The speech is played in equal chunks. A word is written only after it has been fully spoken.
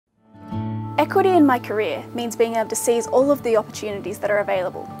Equity in my career means being able to seize all of the opportunities that are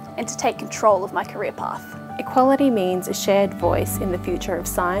available and to take control of my career path. Equality means a shared voice in the future of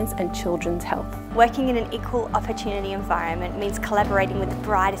science and children's health. Working in an equal opportunity environment means collaborating with the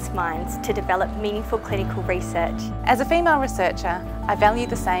brightest minds to develop meaningful clinical research. As a female researcher, I value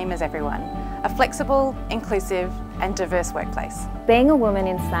the same as everyone: a flexible, inclusive and diverse workplace. Being a woman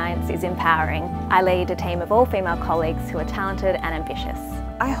in science is empowering. I lead a team of all female colleagues who are talented and ambitious.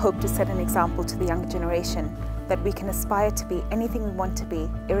 I hope to set an example to the younger generation that we can aspire to be anything we want to be,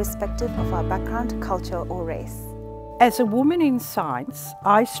 irrespective of our background, culture or race. As a woman in science,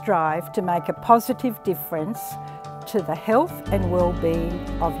 I strive to make a positive difference to the health and well-being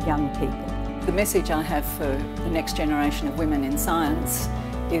of young people. The message I have for the next generation of women in science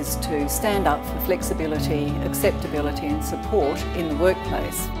is to stand up for flexibility, acceptability and support in the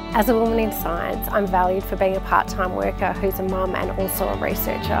workplace. As a woman in science, I'm valued for being a part-time worker who's a mum and also a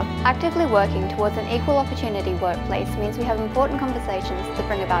researcher. Actively working towards an equal opportunity workplace means we have important conversations to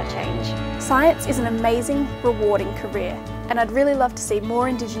bring about change. Science is an amazing, rewarding career, and I'd really love to see more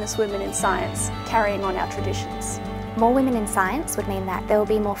Indigenous women in science carrying on our traditions. More women in science would mean that there will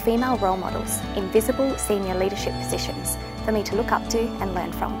be more female role models in visible senior leadership positions for me to look up to and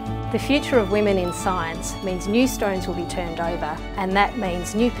learn from. The future of women in science means new stones will be turned over, and that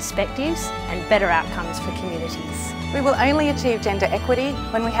means new perspectives and better outcomes for communities. We will only achieve gender equity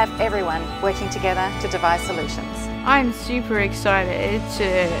when we have everyone working together to devise solutions. I'm super excited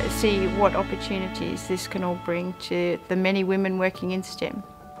to see what opportunities this can all bring to the many women working in STEM.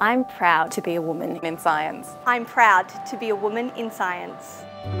 I'm proud to be a woman in science. I'm proud to be a woman in science.